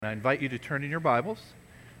I invite you to turn in your Bibles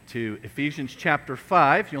to Ephesians chapter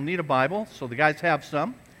 5. You'll need a Bible, so the guys have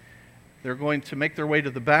some. They're going to make their way to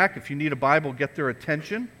the back. If you need a Bible, get their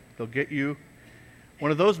attention. They'll get you one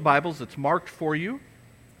of those Bibles that's marked for you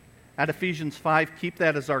at Ephesians 5. Keep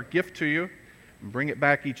that as our gift to you and bring it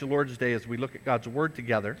back each Lord's Day as we look at God's Word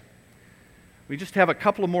together. We just have a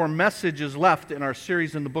couple of more messages left in our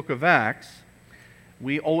series in the book of Acts.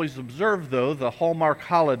 We always observe, though, the Hallmark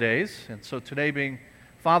holidays, and so today being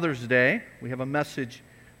Father's Day, we have a message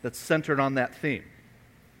that's centered on that theme.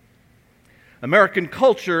 American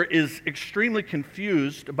culture is extremely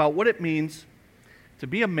confused about what it means to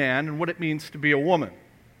be a man and what it means to be a woman.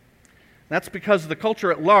 That's because the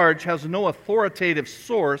culture at large has no authoritative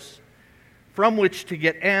source from which to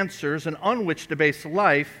get answers and on which to base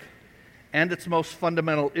life and its most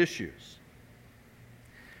fundamental issues.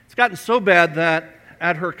 It's gotten so bad that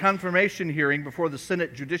at her confirmation hearing before the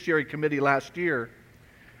Senate Judiciary Committee last year,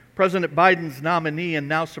 President Biden's nominee and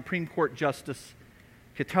now Supreme Court Justice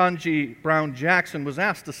Ketanji Brown Jackson was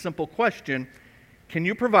asked a simple question: can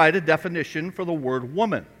you provide a definition for the word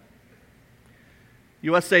woman?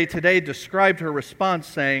 USA Today described her response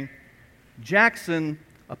saying, Jackson,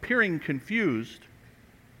 appearing confused,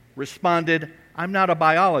 responded, "I'm not a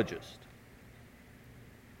biologist."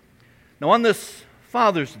 Now on this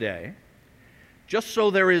Father's Day, just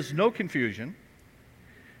so there is no confusion,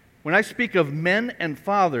 when I speak of men and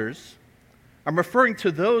fathers, I'm referring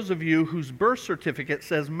to those of you whose birth certificate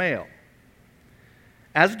says male,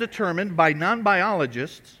 as determined by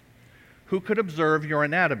non-biologists who could observe your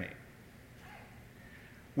anatomy.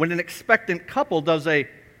 When an expectant couple does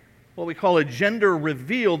what we call a gender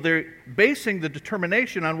reveal, they're basing the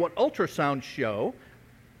determination on what ultrasounds show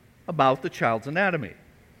about the child's anatomy.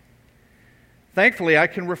 Thankfully, I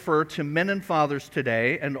can refer to men and fathers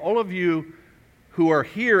today, and all of you who are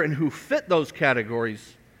here and who fit those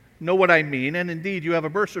categories know what I mean, and indeed you have a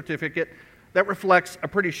birth certificate that reflects a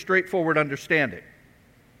pretty straightforward understanding.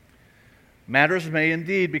 Matters may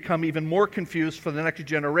indeed become even more confused for the next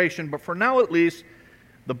generation, but for now at least,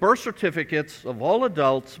 the birth certificates of all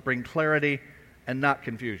adults bring clarity and not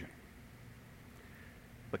confusion.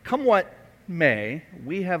 But come what may,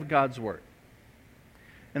 we have God's Word.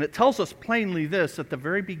 And it tells us plainly this: at the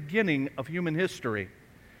very beginning of human history,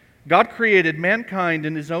 God created mankind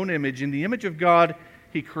in His own image. In the image of God,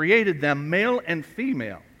 He created them, male and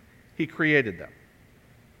female. He created them.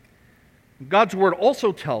 God's Word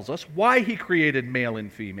also tells us why He created male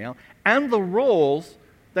and female and the roles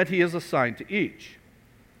that He has assigned to each.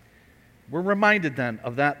 We're reminded then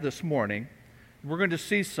of that this morning. We're going to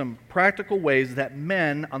see some practical ways that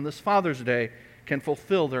men on this Father's Day can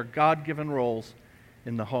fulfill their God-given roles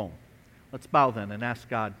in the home. Let's bow then and ask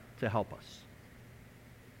God to help us.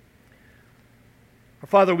 Our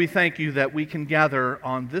Father, we thank you that we can gather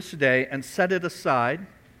on this day and set it aside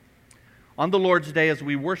on the Lord's Day as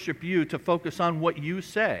we worship you to focus on what you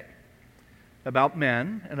say about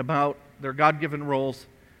men and about their God-given roles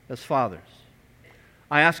as fathers.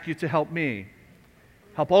 I ask you to help me,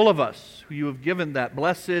 help all of us who you have given that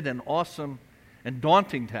blessed and awesome and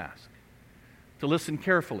daunting task to listen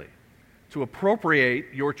carefully, to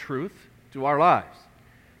appropriate your truth to our lives,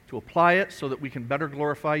 to apply it so that we can better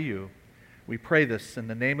glorify you. We pray this in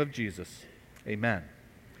the name of Jesus. Amen.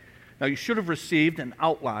 Now, you should have received an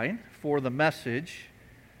outline for the message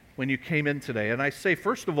when you came in today. And I say,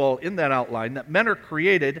 first of all, in that outline, that men are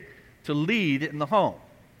created to lead in the home.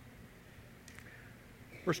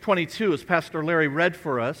 Verse 22, as Pastor Larry read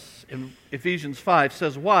for us in Ephesians 5,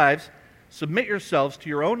 says, "Wives, submit yourselves to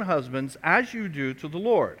your own husbands as you do to the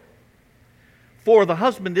Lord. For the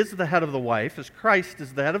husband is the head of the wife, as Christ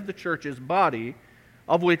is the head of the church's body,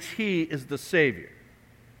 of which He is the Savior."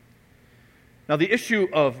 Now, the issue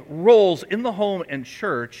of roles in the home and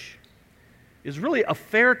church is really a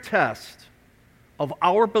fair test of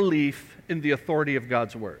our belief in the authority of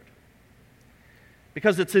God's Word.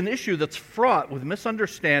 Because it's an issue that's fraught with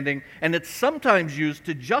misunderstanding, and it's sometimes used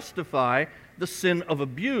to justify the sin of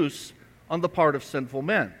abuse on the part of sinful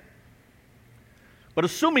men. But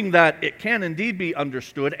assuming that it can indeed be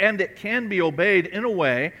understood and it can be obeyed in a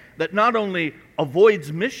way that not only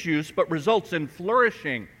avoids misuse but results in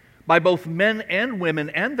flourishing by both men and women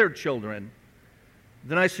and their children,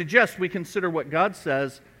 then I suggest we consider what God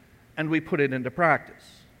says and we put it into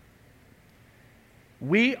practice.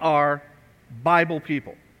 We are Bible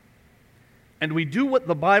people, and we do what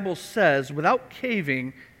the Bible says without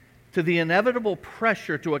caving to the inevitable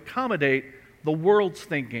pressure to accommodate the world's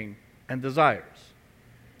thinking and desires.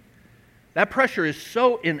 That pressure is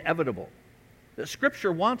so inevitable that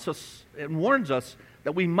Scripture wants us and warns us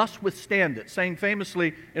that we must withstand it, saying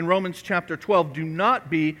famously in Romans chapter 12, do not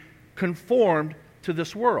be conformed to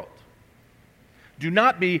this world. Do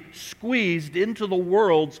not be squeezed into the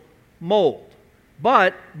world's mold,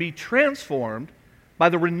 but be transformed by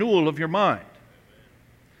the renewal of your mind.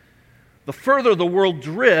 The further the world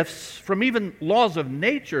drifts from even laws of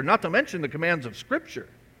nature, not to mention the commands of Scripture,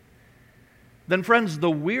 then friends, the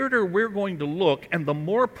weirder we're going to look and the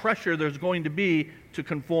more pressure there's going to be to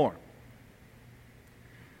conform.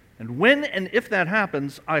 And when and if that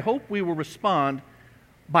happens, I hope we will respond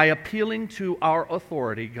by appealing to our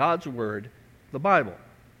authority, God's Word, the Bible.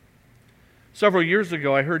 Several years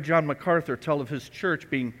ago, I heard John MacArthur tell of his church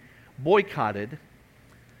being boycotted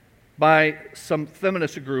by some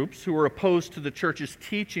feminist groups who were opposed to the church's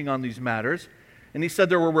teaching on these matters. And he said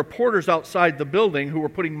there were reporters outside the building who were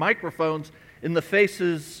putting microphones in the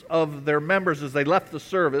faces of their members as they left the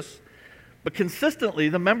service. But consistently,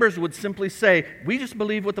 the members would simply say, we just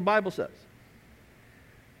believe what the Bible says.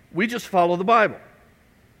 We just follow the Bible.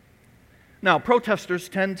 Now, protesters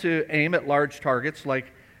tend to aim at large targets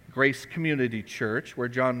like Grace Community Church, where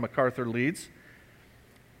John MacArthur leads.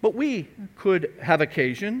 But we could have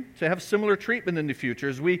occasion to have similar treatment in the future,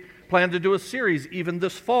 as we plan to do a series even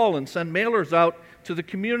this fall and send mailers out to the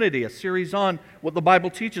community, a series on what the Bible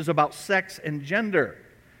teaches about sex and gender.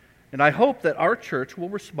 And I hope that our church will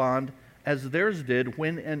respond as theirs did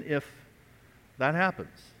when and if that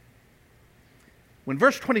happens. When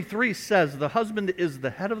verse 23 says the husband is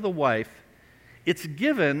the head of the wife, it's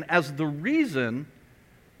given as the reason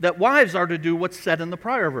that wives are to do what's said in the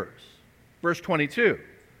prior verse. Verse 22,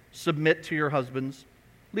 submit to your husband's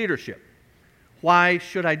leadership. Why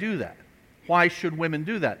should I do that? Why should women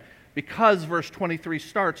do that? Because verse 23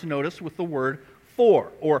 starts, notice, with the word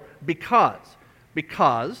for, or because.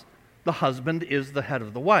 Because the husband is the head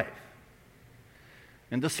of the wife.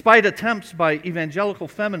 And despite attempts by evangelical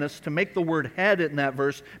feminists to make the word head in that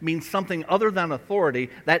verse mean something other than authority,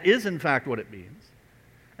 that is in fact what it means.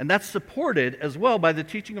 And that's supported as well by the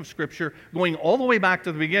teaching of Scripture going all the way back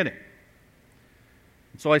to the beginning.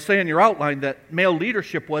 So I say in your outline that male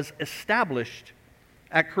leadership was established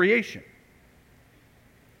at creation.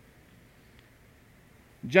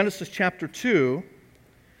 Genesis chapter 2,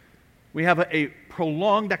 we have a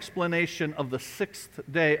prolonged explanation of the sixth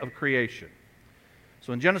day of creation.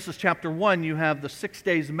 So in Genesis chapter 1, you have the 6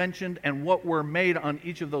 days mentioned and what were made on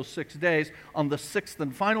each of those 6 days. On the sixth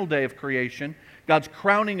and final day of creation, God's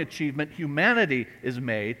crowning achievement, humanity, is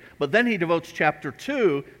made. But then he devotes chapter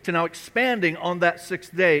 2 to now expanding on that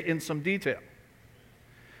sixth day in some detail.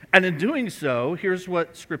 And in doing so, here's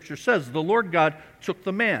what Scripture says. The Lord God took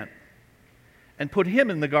the man and put him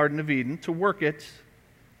in the Garden of Eden to work it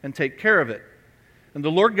and take care of it. And the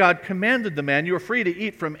Lord God commanded the man, you are free to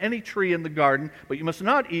eat from any tree in the garden, but you must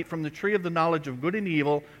not eat from the tree of the knowledge of good and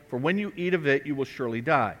evil, for when you eat of it, you will surely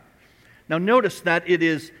die. Now notice that it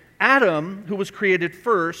is Adam who was created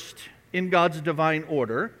first in God's divine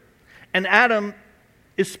order, and Adam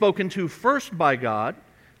is spoken to first by God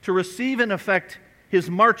to receive in effect his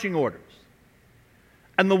marching orders.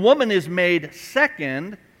 And the woman is made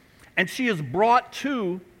second, and she is brought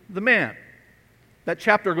to the man. That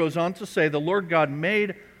chapter goes on to say, the Lord God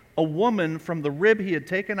made a woman from the rib he had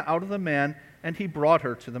taken out of the man, and he brought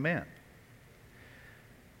her to the man.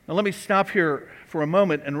 Now let me stop here for a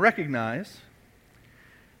moment and recognize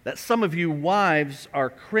that some of you wives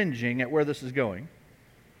are cringing at where this is going.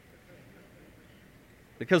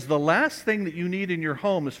 Because the last thing that you need in your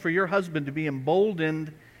home is for your husband to be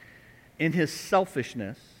emboldened in his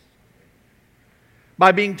selfishness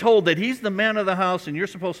by being told that he's the man of the house and you're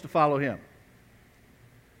supposed to follow him.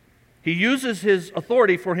 He uses his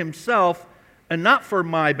authority for himself and not for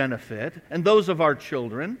my benefit and those of our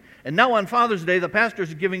children. And now on Father's Day, the pastor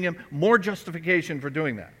is giving him more justification for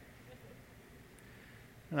doing that.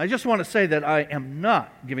 And I just want to say that I am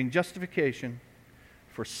not giving justification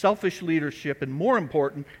for selfish leadership, and more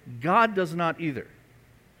important, God does not either.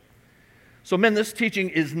 So men, this teaching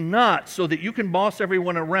is not so that you can boss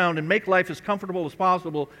everyone around and make life as comfortable as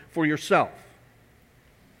possible for yourself.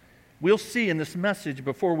 We'll see in this message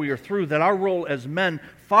before we are through that our role as men,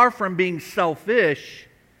 far from being selfish,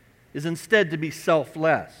 is instead to be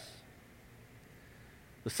selfless.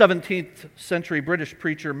 The 17th century British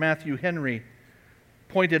preacher Matthew Henry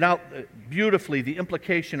pointed out beautifully the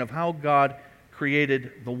implication of how God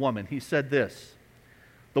created the woman. He said this,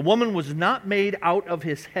 the woman was not made out of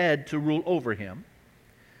his head to rule over him,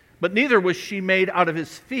 but neither was she made out of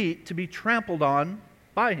his feet to be trampled on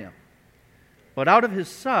by him, but out of his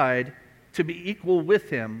side to be equal with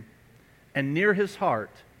him, and near his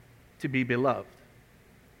heart to be beloved.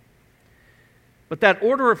 But that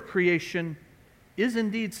order of creation is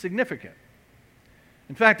indeed significant.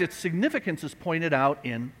 In fact, its significance is pointed out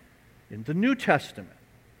in the New Testament,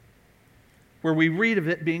 where we read of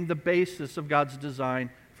it being the basis of God's design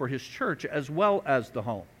for His church as well as the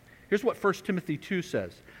home. Here's what 1 Timothy 2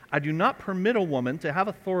 says. I do not permit a woman to have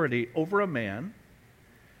authority over a man,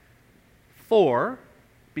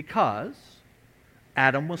 because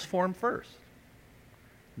Adam was formed first,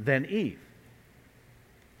 then Eve.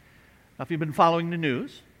 Now, if you've been following the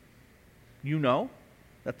news, you know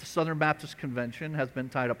that the Southern Baptist Convention has been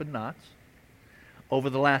tied up in knots over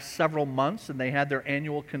the last several months, and they had their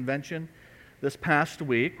annual convention this past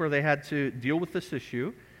week where they had to deal with this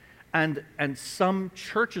issue. And some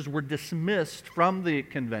churches were dismissed from the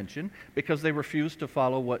convention because they refused to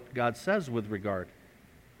follow what God says with regard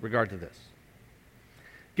to this.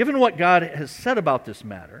 Given what God has said about this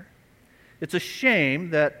matter, it's a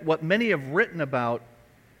shame that what many have written about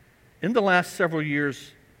in the last several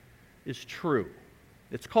years is true.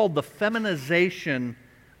 It's called the feminization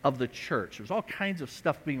of the church. There's all kinds of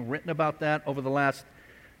stuff being written about that over the last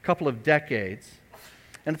couple of decades.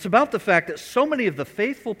 And it's about the fact that so many of the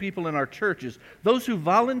faithful people in our churches, those who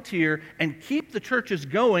volunteer and keep the churches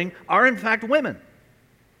going, are in fact women.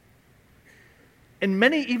 In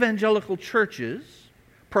many evangelical churches,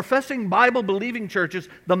 professing Bible-believing churches,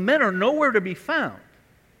 the men are nowhere to be found.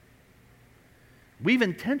 We've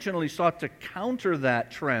intentionally sought to counter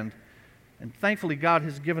that trend, and thankfully God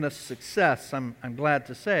has given us success, I'm glad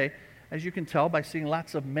to say, as you can tell by seeing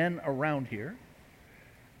lots of men around here,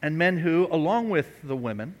 and men who, along with the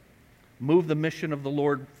women, move the mission of the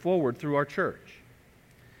Lord forward through our church.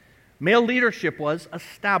 Male leadership was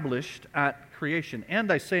established at creation,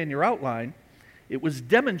 and I say in your outline, it was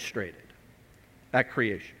demonstrated at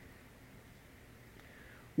creation.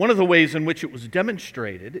 One of the ways in which it was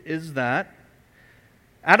demonstrated is that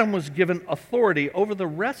Adam was given authority over the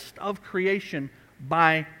rest of creation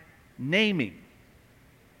by naming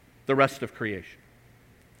the rest of creation.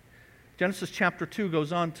 Genesis chapter 2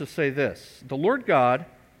 goes on to say this. The Lord God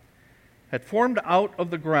had formed out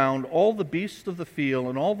of the ground all the beasts of the field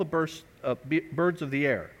and all the birds of the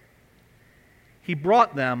air. He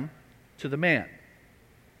brought them to the man.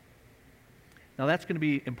 Now that's going to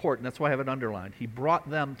be important. That's why I have it underlined. He brought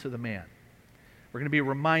them to the man. We're going to be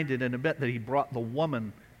reminded in a bit that he brought the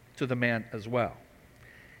woman to the man as well.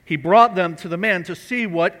 He brought them to the man to see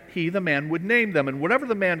what he, the man, would name them. And whatever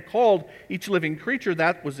the man called each living creature,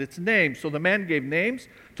 that was its name. So the man gave names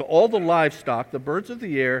to all the livestock, the birds of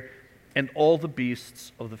the air, and all the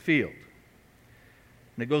beasts of the field.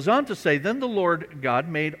 And it goes on to say, then the Lord God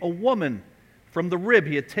made a woman from the rib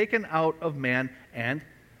he had taken out of man, and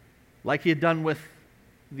like he had done with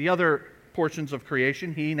the other portions of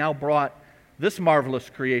creation, he now brought this marvelous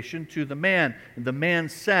creation to the man. And the man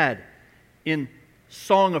said, in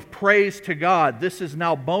song of praise to God, this is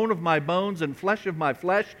now bone of my bones and flesh of my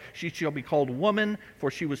flesh. She shall be called woman, for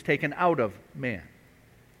she was taken out of man.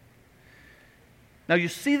 Now you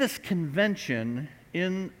see this convention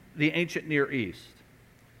in the ancient Near East,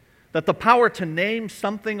 that the power to name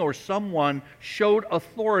something or someone showed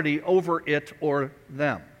authority over it or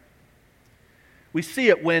them. We see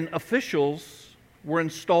it when officials were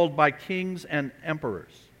installed by kings and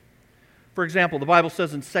emperors. For example, the Bible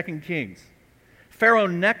says in 2 Kings, Pharaoh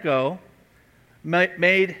Necho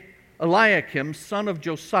made Eliakim, son of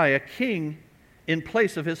Josiah, king in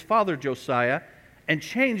place of his father Josiah, and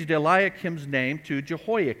changed Eliakim's name to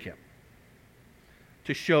Jehoiakim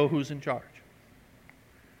to show who's in charge.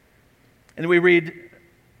 And we read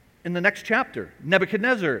in the next chapter,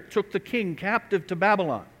 Nebuchadnezzar took the king captive to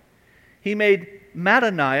Babylon. He made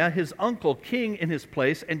Mattaniah, his uncle, king in his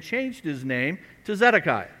place and changed his name to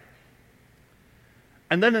Zedekiah.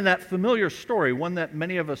 And then in that familiar story, one that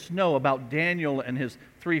many of us know about Daniel and his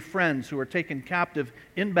 3 friends who were taken captive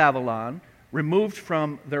in Babylon, removed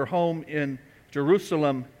from their home in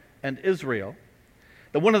Jerusalem and Israel,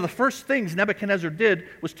 that one of the first things Nebuchadnezzar did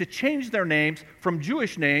was to change their names from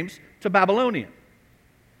Jewish names to Babylonian.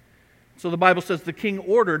 So the Bible says the king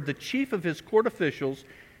ordered the chief of his court officials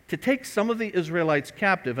to take some of the Israelites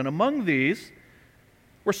captive, and among these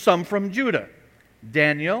were some from Judah,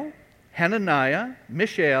 Daniel, Hananiah,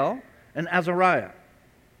 Mishael, and Azariah.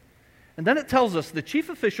 And then it tells us the chief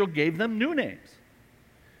official gave them new names.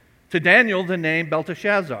 To Daniel, the name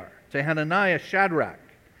Belteshazzar. To Hananiah, Shadrach.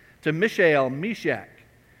 To Mishael, Meshach.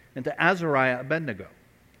 And to Azariah, Abednego.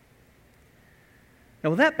 Now,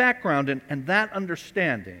 with that background and that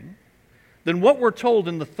understanding, then what we're told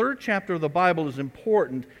in the 3rd chapter of the Bible is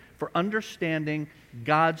important for understanding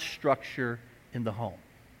God's structure in the home.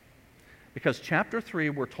 Because chapter 3,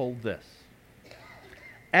 we're told this.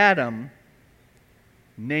 Adam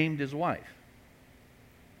named his wife.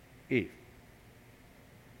 Eve.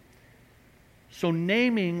 So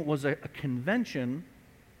naming was a convention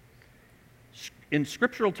in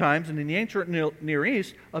scriptural times and in the ancient Near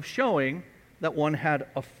East of showing that one had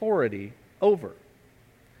authority over.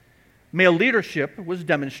 Male leadership was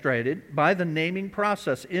demonstrated by the naming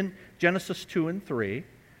process in Genesis 2 and 3,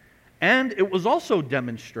 and it was also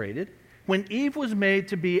demonstrated when Eve was made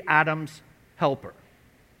to be Adam's helper.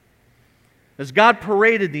 As God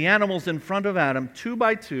paraded the animals in front of Adam, 2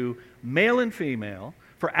 by 2, male and female,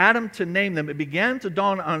 for Adam to name them, it began to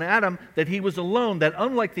dawn on Adam that he was alone, that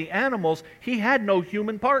unlike the animals, he had no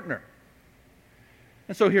human partner.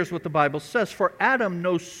 And so here's what the Bible says: for Adam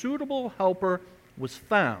no suitable helper was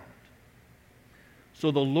found.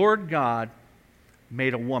 So the Lord God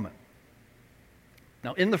made a woman.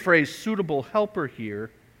 Now, in the phrase suitable helper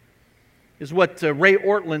here is what Ray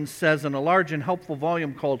Ortlund says in a large and helpful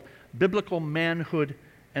volume called Biblical Manhood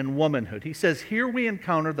and Womanhood. He says, here we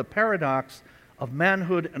encounter the paradox of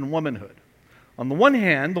manhood and womanhood. On the one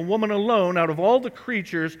hand, the woman alone out of all the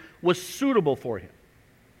creatures was suitable for him.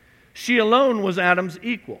 She alone was Adam's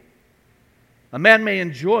equal. A man may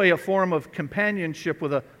enjoy a form of companionship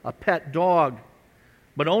with a pet dog,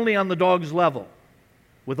 but only on the dog's level.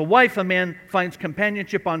 With a wife, a man finds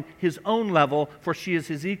companionship on his own level, for she is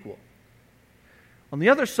his equal. On the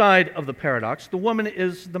other side of the paradox, the woman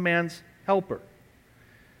is the man's helper.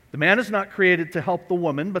 The man is not created to help the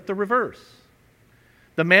woman, but the reverse.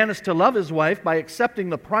 The man is to love his wife by accepting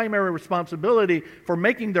the primary responsibility for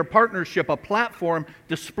making their partnership a platform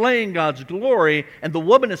displaying God's glory, and the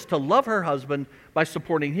woman is to love her husband by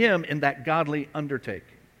supporting him in that godly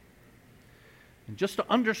undertaking. And just to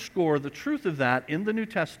underscore the truth of that, in the New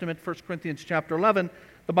Testament, 1 Corinthians chapter 11,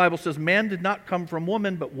 the Bible says, man did not come from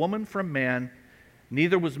woman, but woman from man.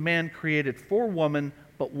 Neither was man created for woman,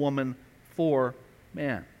 but woman for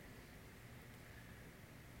man.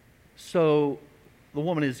 So the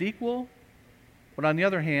woman is equal, but on the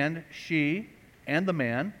other hand, she and the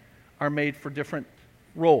man are made for different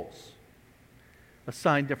roles,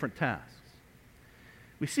 assigned different tasks.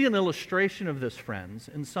 We see an illustration of this, friends,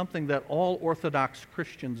 in something that all Orthodox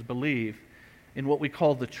Christians believe in, what we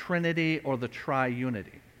call the Trinity or the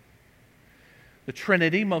Triunity. The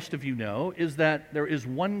Trinity, most of you know, is that there is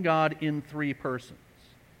one God in three persons.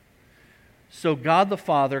 So God the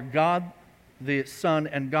Father, God the Son,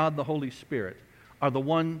 and God the Holy Spirit are the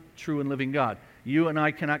one true and living God. You and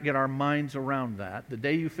I cannot get our minds around that. The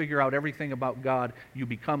day you figure out everything about God, you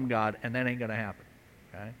become God, and that ain't going to happen.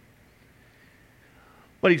 Okay?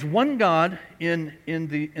 But He's one God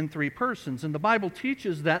in three persons, and the Bible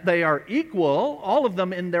teaches that they are equal, all of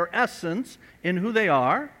them in their essence, in who they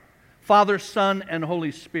are, Father, Son, and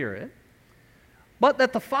Holy Spirit, but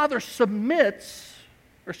that the Son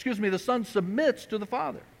submits to the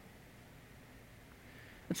Father.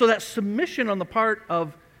 And so that submission on the part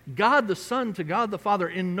of God the Son to God the Father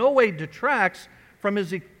in no way detracts from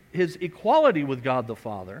his equality with God the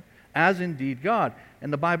Father, as indeed God.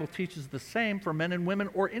 And the Bible teaches the same for men and women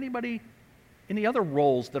or any other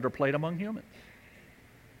roles that are played among humans.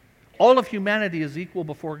 All of humanity is equal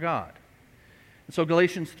before God. And so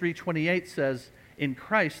Galatians 3:28 says, in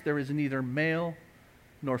Christ there is neither male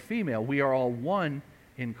nor female. We are all one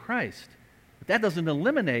in Christ. But that doesn't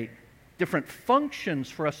eliminate different functions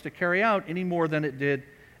for us to carry out any more than it did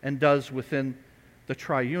and does within the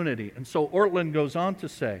triunity. And so Ortlund goes on to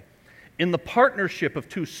say, in the partnership of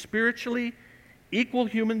two spiritually equal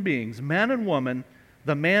human beings, man and woman,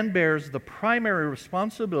 the man bears the primary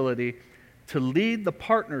responsibility to lead the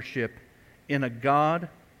partnership in a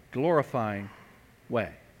God-glorifying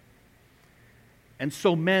way. And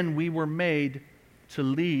so men, we were made to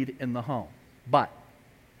lead in the home. But,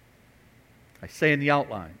 I say in the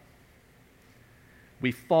outline,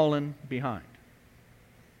 we've fallen behind.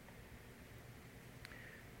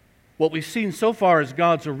 What we've seen so far is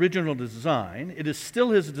God's original design. It is still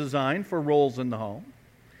His design for roles in the home.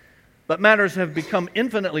 But matters have become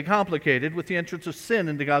infinitely complicated with the entrance of sin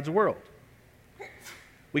into God's world.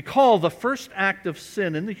 We call the first act of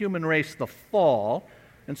sin in the human race the fall,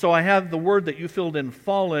 and so I have the word that you filled in,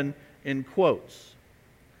 fallen, in quotes.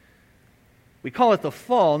 We call it the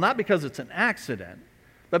fall not because it's an accident,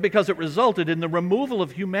 but because it resulted in the removal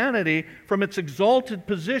of humanity from its exalted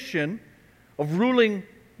position of ruling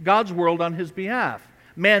God's world on His behalf.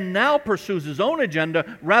 Man now pursues his own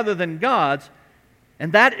agenda rather than God's,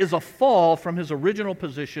 and that is a fall from his original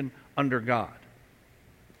position under God.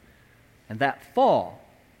 And that fall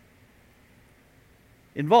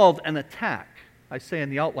involved an attack, I say in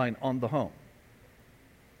the outline, on the home.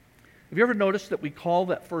 Have you ever noticed that we call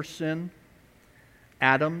that first sin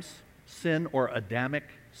Adam's sin or Adamic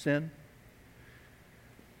sin?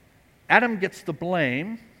 Adam gets the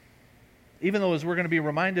blame, even though, as we're going to be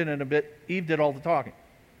reminded in a bit, Eve did all the talking.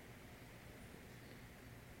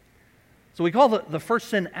 So we call the first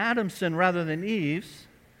sin Adam's sin rather than Eve's,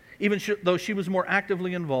 even though she was more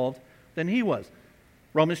actively involved than he was.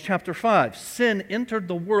 Romans chapter 5, sin entered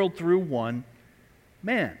the world through one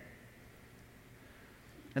man.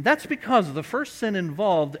 And that's because the first sin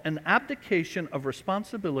involved an abdication of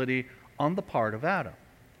responsibility on the part of Adam.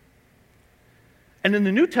 And in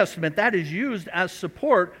the New Testament, that is used as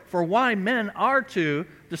support for why men are to,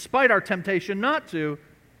 despite our temptation not to,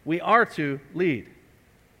 we are to lead.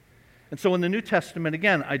 And so in the New Testament,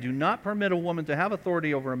 again, I do not permit a woman to have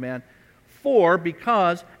authority over a man,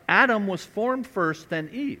 because Adam was formed first, then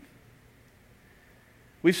Eve.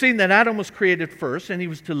 We've seen that Adam was created first, and he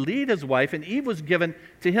was to lead his wife, and Eve was given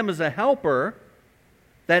to him as a helper,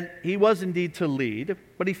 that he was indeed to lead,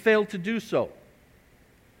 but he failed to do so.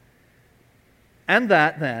 And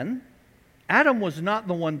that then, Adam was not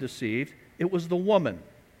the one deceived, it was the woman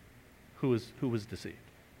who was deceived.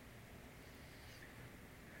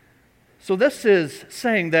 So this is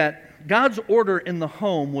saying that God's order in the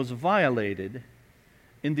home was violated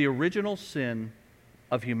in the original sin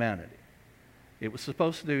of humanity. It was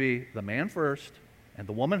supposed to be the man first and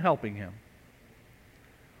the woman helping him.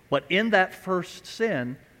 But in that first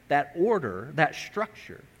sin, that order, that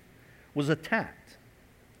structure, was attacked.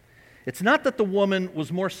 It's not that the woman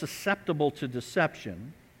was more susceptible to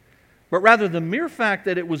deception, but rather the mere fact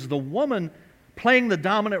that it was the woman playing the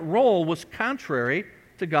dominant role was contrary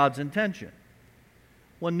to God's intention.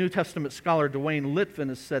 One New Testament scholar, Dwayne Litvin,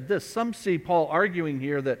 has said this: some see Paul arguing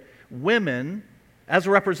here that women, as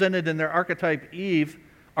represented in their archetype Eve,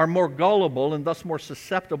 are more gullible and thus more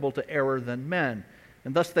susceptible to error than men.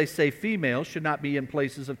 And thus they say females should not be in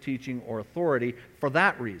places of teaching or authority for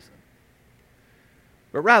that reason.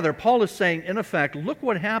 But rather, Paul is saying, in effect, look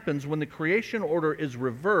what happens when the creation order is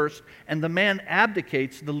reversed and the man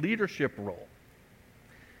abdicates the leadership role.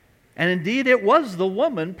 And indeed, it was the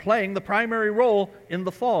woman playing the primary role in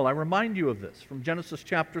the fall. I remind you of this from Genesis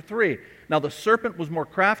chapter 3. Now the serpent was more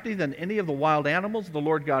crafty than any of the wild animals the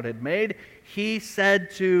Lord God had made. He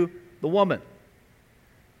said to the woman,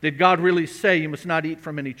 did God really say you must not eat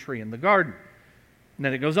from any tree in the garden? And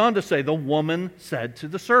then it goes on to say, the woman said to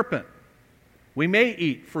the serpent, we may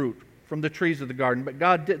eat fruit from the trees of the garden, but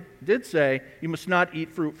God did say you must not eat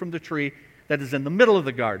fruit from the tree that is in the middle of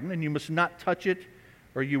the garden, and you must not touch it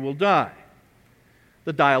or you will die.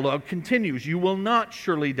 The dialogue continues. You will not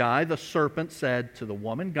surely die, the serpent said to the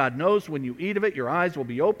woman. God knows when you eat of it, your eyes will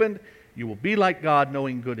be opened. You will be like God,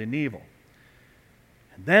 knowing good and evil.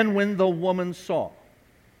 And then when the woman saw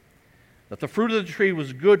that the fruit of the tree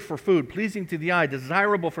was good for food, pleasing to the eye,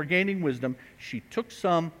 desirable for gaining wisdom, she took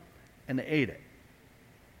some and ate it.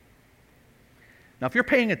 Now, if you're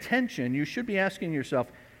paying attention, you should be asking yourself,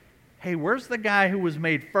 hey, where's the guy who was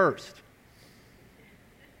made first?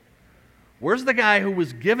 Where's the guy who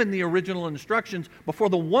was given the original instructions before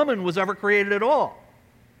the woman was ever created at all?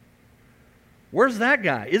 Where's that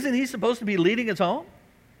guy? Isn't he supposed to be leading his home?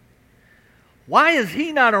 Why is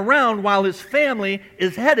he not around while his family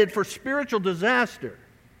is headed for spiritual disaster?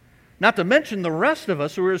 Not to mention the rest of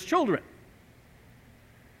us who are his children.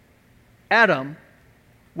 Adam,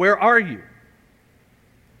 where are you?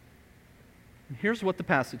 And here's what the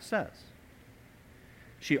passage says.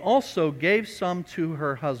 She also gave some to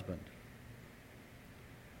her husband,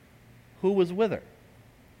 who was with her.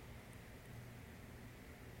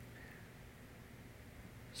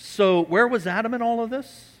 So where was Adam in all of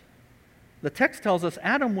this? The text tells us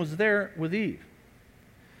Adam was there with Eve.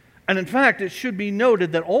 And in fact, it should be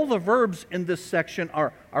noted that all the verbs in this section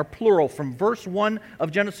are plural. From verse 1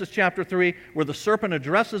 of Genesis chapter 3, where the serpent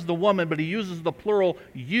addresses the woman, but he uses the plural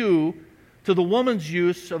you, to the woman's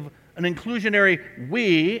use of an inclusionary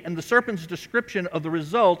we, and the serpent's description of the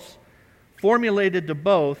results formulated to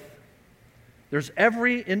both, there's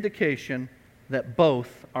every indication that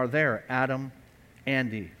both are there, Adam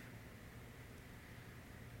and Eve.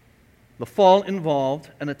 The fall involved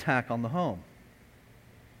an attack on the home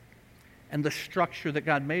and the structure that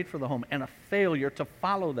God made for the home, and a failure to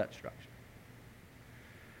follow that structure.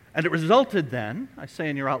 And it resulted then, I say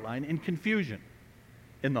in your outline, in confusion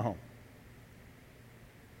in the home.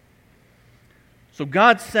 So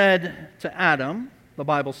God said to Adam, the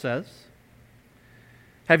Bible says,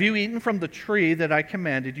 have you eaten from the tree that I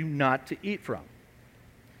commanded you not to eat from?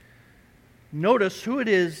 Notice who it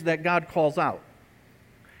is that God calls out.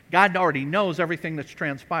 God already knows everything that's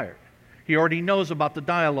transpired. He already knows about the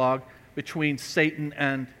dialogue between Satan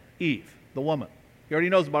and Eve, the woman. He already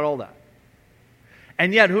knows about all that.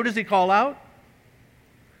 And yet, who does he call out?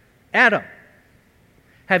 Adam.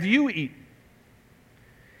 have you eaten?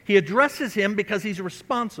 He addresses him because he's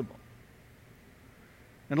responsible.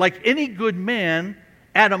 And like any good man,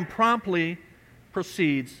 Adam promptly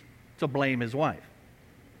proceeds to blame his wife.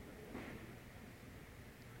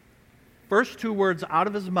 First two words out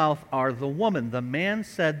of his mouth are the woman. The man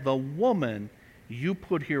said, the woman you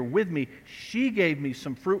put here with me, she gave me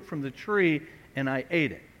some fruit from the tree and I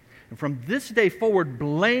ate it. And from this day forward,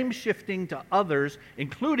 blame shifting to others,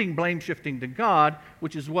 including blame shifting to God,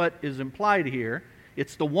 which is what is implied here.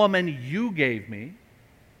 It's the woman you gave me.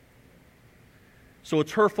 So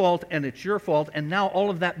it's her fault and it's your fault, and now all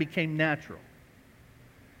of that became natural.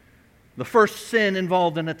 The first sin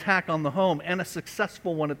involved an attack on the home, and a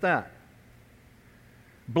successful one at that.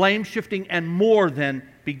 Blame shifting and more then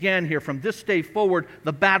began here. From this day forward,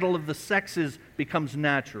 the battle of the sexes becomes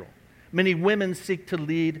natural. Many women seek to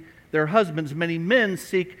lead their husbands. Many men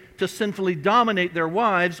seek to sinfully dominate their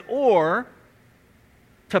wives or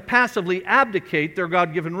to passively abdicate their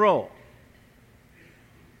God-given role.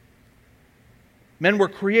 Men were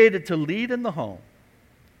created to lead in the home.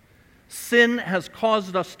 Sin has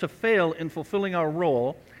caused us to fail in fulfilling our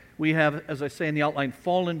role. We have, as I say in the outline,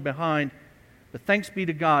 fallen behind. But thanks be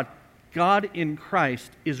to God, God in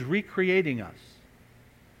Christ is recreating us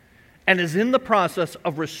and is in the process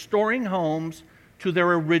of restoring homes to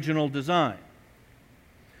their original design.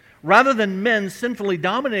 Rather than men sinfully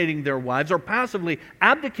dominating their wives or passively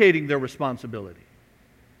abdicating their responsibility,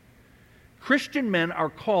 Christian men are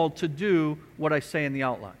called to do what I say in the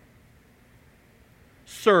outline.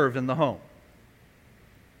 Serve in the home.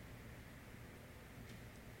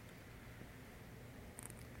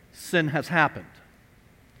 Sin has happened.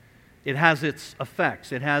 It has its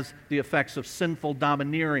effects. It has the effects of sinful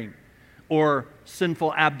domineering or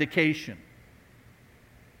sinful abdication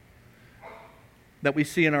that we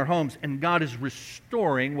see in our homes. And God is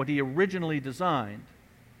restoring what He originally designed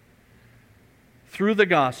through the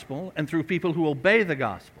gospel and through people who obey the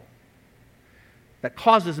gospel, that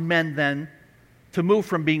causes men then to move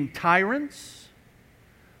from being tyrants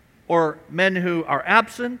or men who are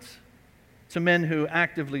absent to men who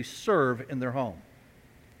actively serve in their home.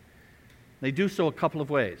 They do so a couple of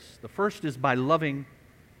ways. The first is by loving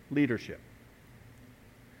leadership.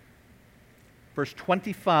 Verse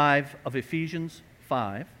 25 of Ephesians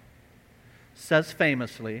 5 says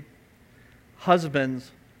famously,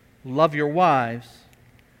 "Husbands, love your wives,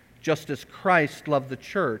 just as Christ loved the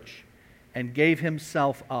church and gave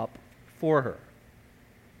Himself up for her."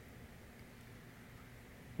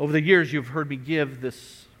 Over the years, you've heard me give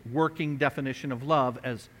this working definition of love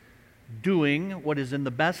as doing what is in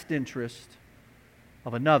the best interest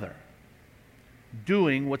of another.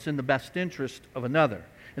 Doing what's in the best interest of another.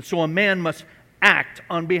 And so a man must act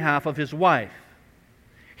on behalf of his wife.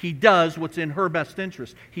 He does what's in her best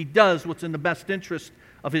interest. He does what's in the best interest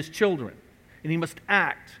of his children. And he must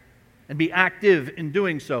act and be active in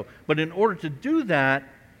doing so. But in order to do that,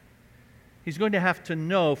 he's going to have to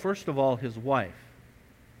know, first of all, his wife.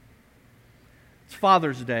 It's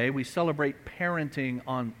Father's Day. We celebrate parenting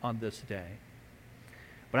on this day.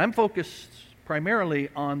 But I'm focused primarily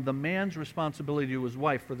on the man's responsibility to his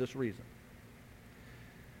wife for this reason.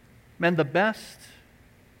 Men, the best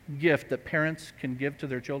gift that parents can give to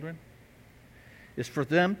their children is for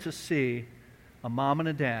them to see a mom and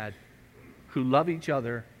a dad who love each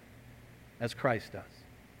other as Christ does.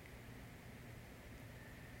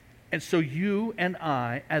 And so you and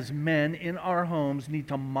I, as men in our homes, need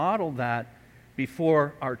to model that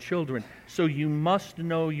before our children. So you must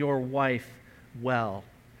know your wife well.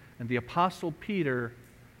 And the Apostle Peter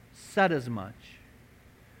said as much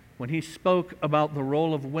when he spoke about the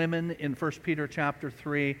role of women in 1 Peter chapter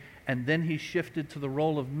 3, and then he shifted to the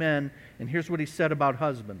role of men. And here's what he said about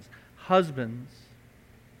husbands. Husbands,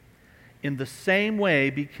 in the same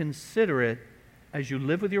way, be considerate as you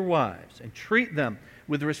live with your wives, and treat them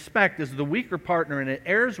with respect as the weaker partner, and it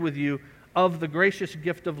heirs with you of the gracious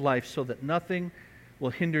gift of life, so that nothing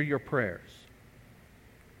will hinder your prayers.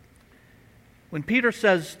 When Peter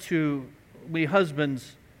says to we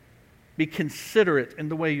husbands, be considerate in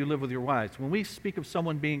the way you live with your wives, when we speak of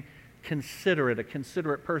someone being considerate, a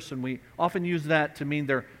considerate person, we often use that to mean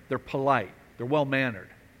they're polite, they're well-mannered,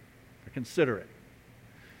 they're considerate.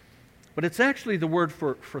 But it's actually the word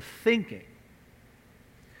for thinking.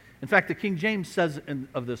 In fact, the King James says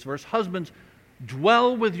of this verse, husbands,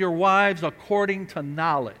 dwell with your wives according to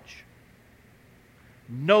knowledge.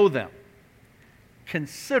 Know them.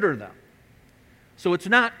 Consider them. So it's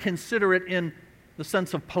not considerate in the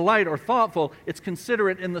sense of polite or thoughtful. It's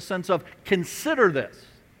considerate in the sense of consider this.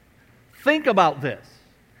 Think about this.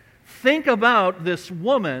 Think about this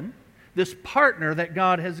woman, this partner that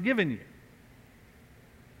God has given you.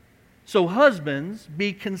 So husbands,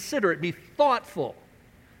 be considerate, be thoughtful.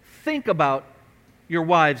 Think about your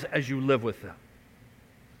wives as you live with them.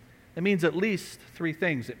 It means at least three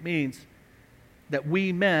things. It means that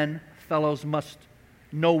we men, fellows, must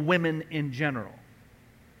know women in general.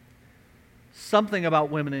 Something about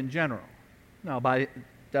women in general. Now, by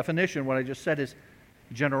definition, what I just said is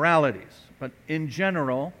generalities. But in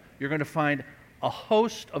general, you're going to find a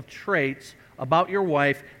host of traits about your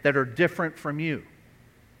wife that are different from you.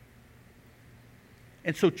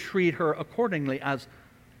 And so treat her accordingly as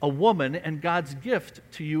a woman and God's gift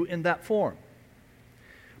to you in that form.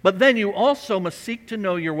 But then you also must seek to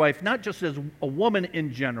know your wife not just as a woman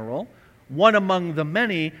in general, one among the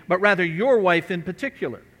many, but rather your wife in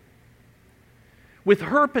particular. With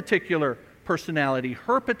her particular personality,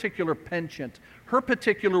 her particular penchant, her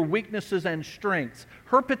particular weaknesses and strengths,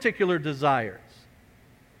 her particular desires.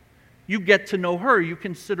 You get to know her. You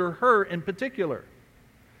consider her in particular.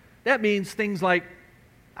 That means things like,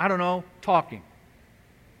 talking.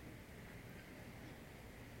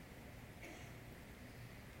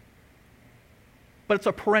 But it's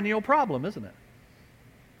a perennial problem, isn't it?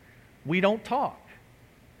 We don't talk.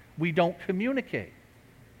 We don't communicate.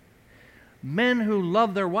 Men who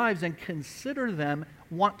love their wives and consider them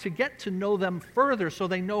want to get to know them further so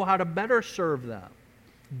they know how to better serve them.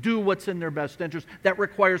 Do what's in their best interest. That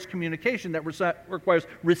requires communication. That requires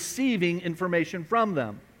receiving information from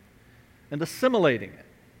them and assimilating it.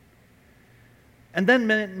 And then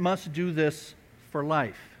men must do this for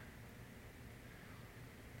life.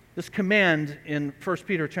 This command in 1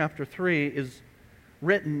 Peter chapter 3 is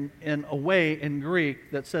written in a way in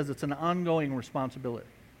Greek that says it's an ongoing responsibility.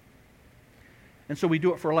 And so we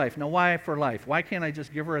do it for life. Now, why for life? Why can't I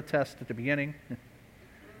just give her a test at the beginning?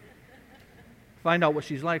 Find out what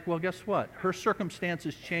she's like. Well, guess what? Her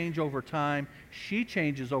circumstances change over time. She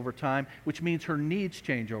changes over time, which means her needs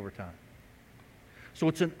change over time. So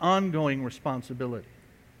it's an ongoing responsibility.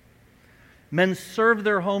 Men serve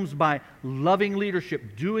their homes by loving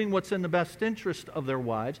leadership, doing what's in the best interest of their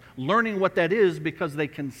wives, learning what that is because they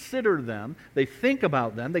consider them, they think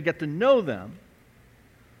about them, they get to know them.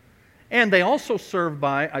 And they also serve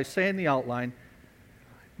by, I say in the outline,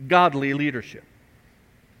 godly leadership.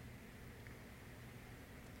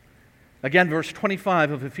 Again, verse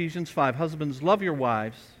 25 of Ephesians 5, husbands, love your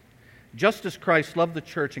wives, just as Christ loved the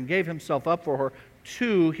church and gave himself up for her.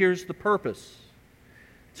 2, here's the purpose: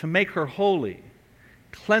 to make her holy,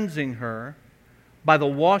 cleansing her by the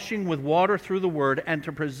washing with water through the word, and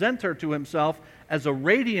to present her to himself as a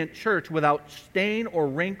radiant church without stain or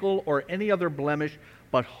wrinkle or any other blemish,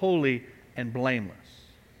 but holy and blameless.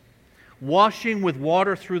 Washing with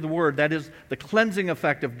water through the word, that is the cleansing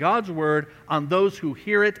effect of God's word on those who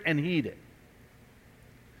hear it and heed it.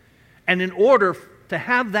 And in order to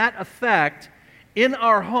have that effect in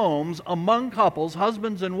our homes, among couples,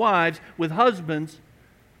 husbands and wives, with husbands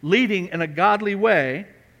leading in a godly way,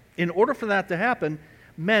 in order for that to happen,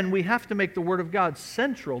 men, we have to make the Word of God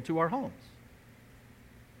central to our homes.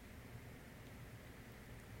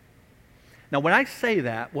 Now, when I say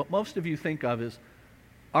that, what most of you think of is,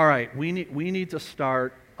 all right, we need to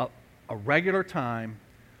start a regular time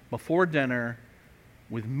before dinner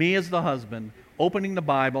with me as the husband, opening the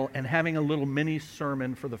Bible and having a little mini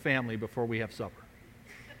sermon for the family before we have supper.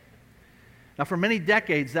 Now, for many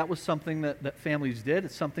decades, that was something that families did.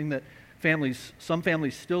 It's something that some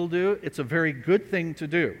families still do. It's a very good thing to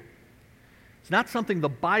do. It's not something the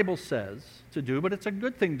Bible says to do, but it's a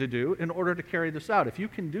good thing to do in order to carry this out. If you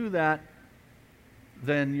can do that,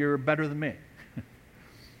 then you're better than me.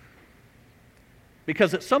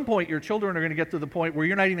 Because at some point, your children are going to get to the point where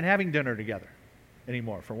you're not even having dinner together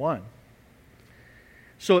anymore, for one.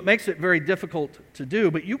 So it makes it very difficult to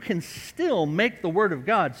do, but you can still make the Word of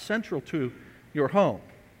God central to your home.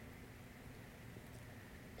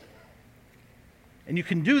 And you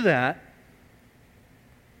can do that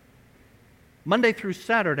Monday through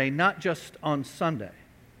Saturday, not just on Sunday.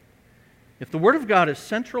 If the Word of God is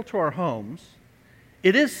central to our homes,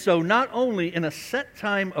 it is so not only in a set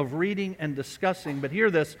time of reading and discussing, but hear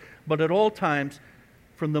this, but at all times,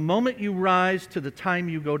 from the moment you rise to the time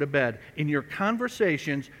you go to bed. In your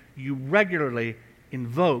conversations, you regularly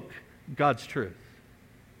invoke God's truth.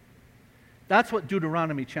 That's what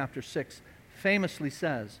Deuteronomy chapter 6 famously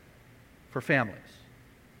says for families.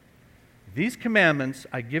 These commandments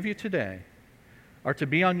I give you today are to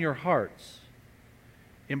be on your hearts.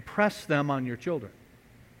 Impress them on your children.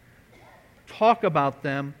 Talk about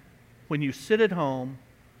them when you sit at home,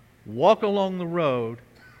 walk along the road,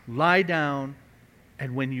 lie down,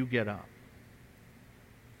 and when you get up.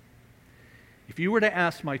 If you were to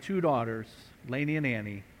ask my two daughters, Lainey and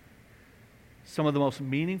Annie, some of the most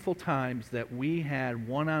meaningful times that we had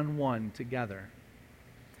one-on-one together,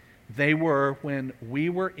 they were when we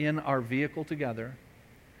were in our vehicle together,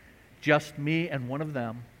 just me and one of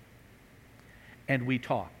them, and we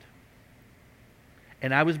talked.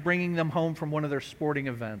 And I was bringing them home from one of their sporting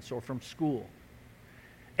events or from school.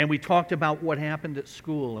 And we talked about what happened at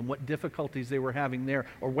school and what difficulties they were having there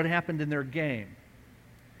or what happened in their game.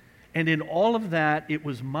 And in all of that, it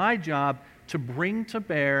was my job to bring to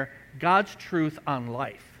bear God's truth on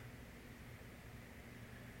life.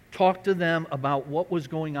 Talk to them about what was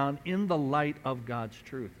going on in the light of God's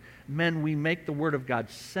truth. Men, we make the Word of God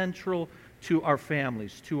central to our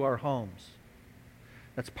families, to our homes.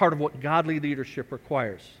 That's part of what godly leadership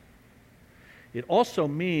requires. It also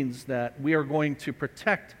means that we are going to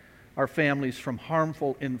protect our families from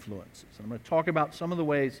harmful influences. I'm going to talk about some of the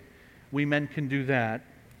ways we men can do that.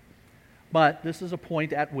 But this is a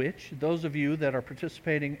point at which those of you that are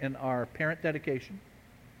participating in our parent dedication,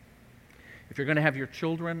 if you're going to have your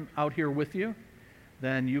children out here with you,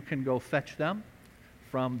 then you can go fetch them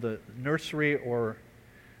from the nursery or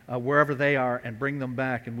wherever they are and bring them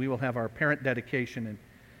back, and we will have our parent dedication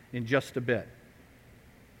in just a bit.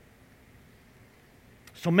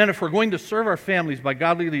 So men, if we're going to serve our families by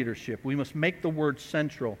godly leadership, we must make the Word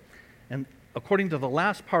central. And according to the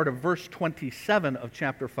last part of verse 27 of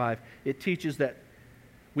chapter 5, it teaches that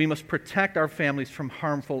we must protect our families from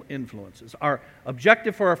harmful influences. Our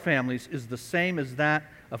objective for our families is the same as that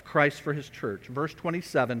of Christ for His church. Verse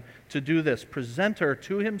 27, to do this, present her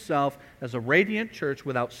to Himself as a radiant church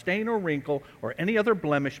without stain or wrinkle or any other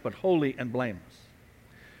blemish, but holy and blameless.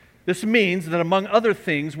 This means that among other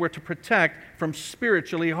things, we're to protect from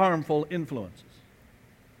spiritually harmful influences.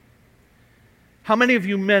 How many of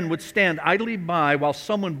you men would stand idly by while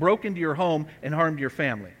someone broke into your home and harmed your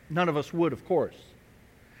family? None of us would, of course.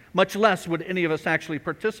 Much less would any of us actually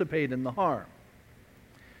participate in the harm.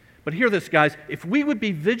 But hear this, guys. If we would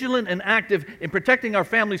be vigilant and active in protecting our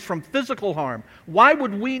families from physical harm, why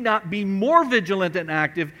would we not be more vigilant and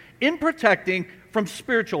active in protecting from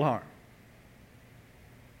spiritual harm?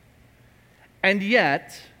 And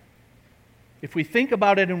yet, if we think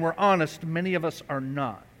about it and we're honest, many of us are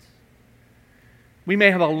not. We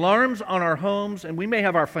may have alarms on our homes and we may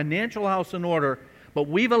have our financial house in order, but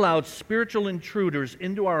we've allowed spiritual intruders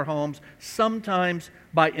into our homes, sometimes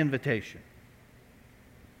by invitation.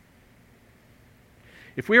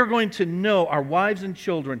 If we are going to know our wives and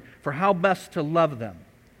children for how best to love them,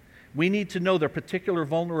 we need to know their particular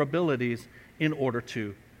vulnerabilities in order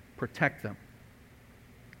to protect them.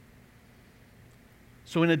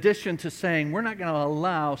 So in addition to saying we're not going to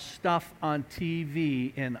allow stuff on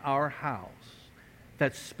TV in our house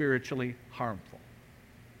that's spiritually harmful,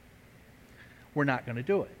 we're not going to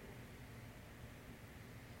do it.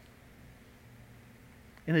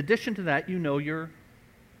 In addition to that, you know your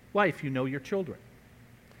wife, you know your children.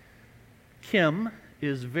 Kim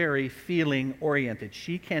is very feeling-oriented.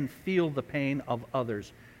 She can feel the pain of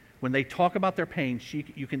others. When they talk about their pain,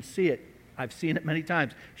 you can see it. I've seen it many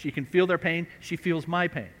times. She can feel their pain. She feels my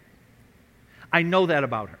pain. I know that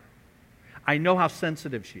about her. I know how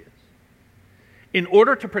sensitive she is. In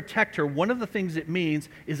order to protect her, one of the things it means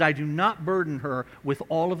is I do not burden her with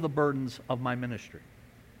all of the burdens of my ministry.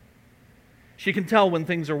 She can tell when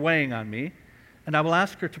things are weighing on me, and I will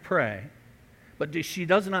ask her to pray, but she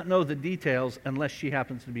does not know the details unless she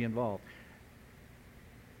happens to be involved.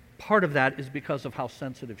 Part of that is because of how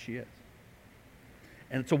sensitive she is.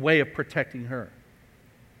 And it's a way of protecting her.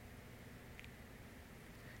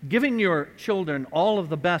 Giving your children all of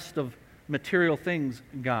the best of material things,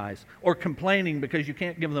 guys, or complaining because you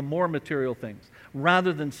can't give them more material things,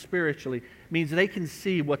 rather than spiritually, means they can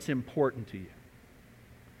see what's important to you.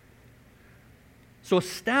 So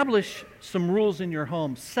establish some rules in your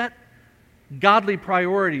home. Set godly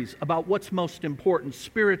priorities about what's most important,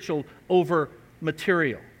 spiritual over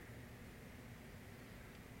material.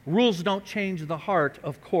 Rules don't change the heart,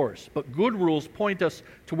 of course, but good rules point us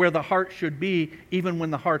to where the heart should be, even when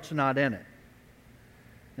the heart's not in it.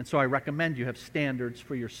 And so I recommend you have standards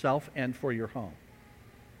for yourself and for your home.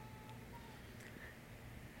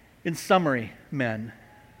 In summary, men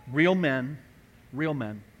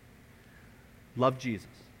love Jesus.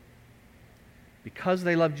 Because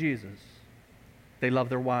they love Jesus, they love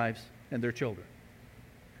their wives and their children.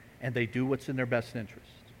 And they do what's in their best interest.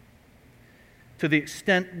 To the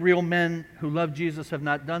extent real men who love Jesus have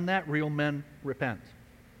not done that, real men repent.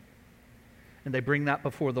 And they bring that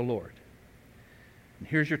before the Lord. And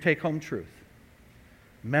here's your take-home truth.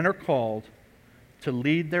 Men are called to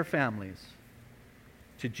lead their families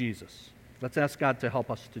to Jesus. Let's ask God to help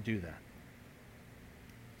us to do that.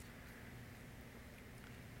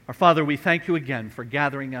 Our Father, we thank you again for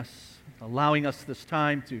gathering us, allowing us this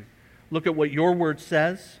time to look at what your word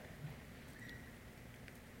says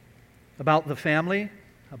about the family,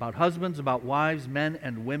 about husbands, about wives, men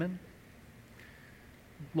and women.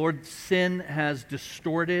 Lord, sin has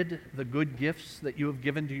distorted the good gifts that you have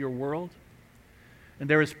given to your world, and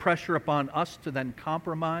there is pressure upon us to then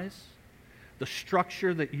compromise the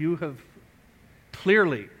structure that you have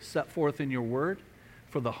clearly set forth in your word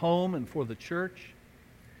for the home and for the church.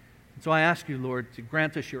 And so I ask you, Lord, to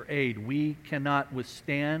grant us your aid. We cannot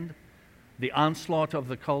withstand the onslaught of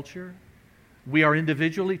the culture. We are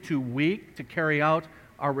individually too weak to carry out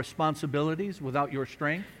our responsibilities without your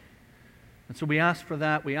strength. And so we ask for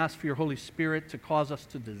that. We ask for your Holy Spirit to cause us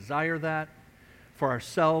to desire that for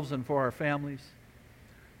ourselves and for our families.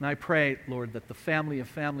 And I pray, Lord, that the family of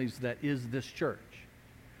families that is this church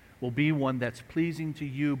will be one that's pleasing to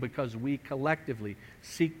you because we collectively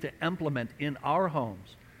seek to implement in our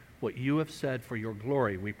homes what you have said for your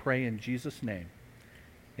glory. We pray in Jesus' name.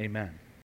 Amen.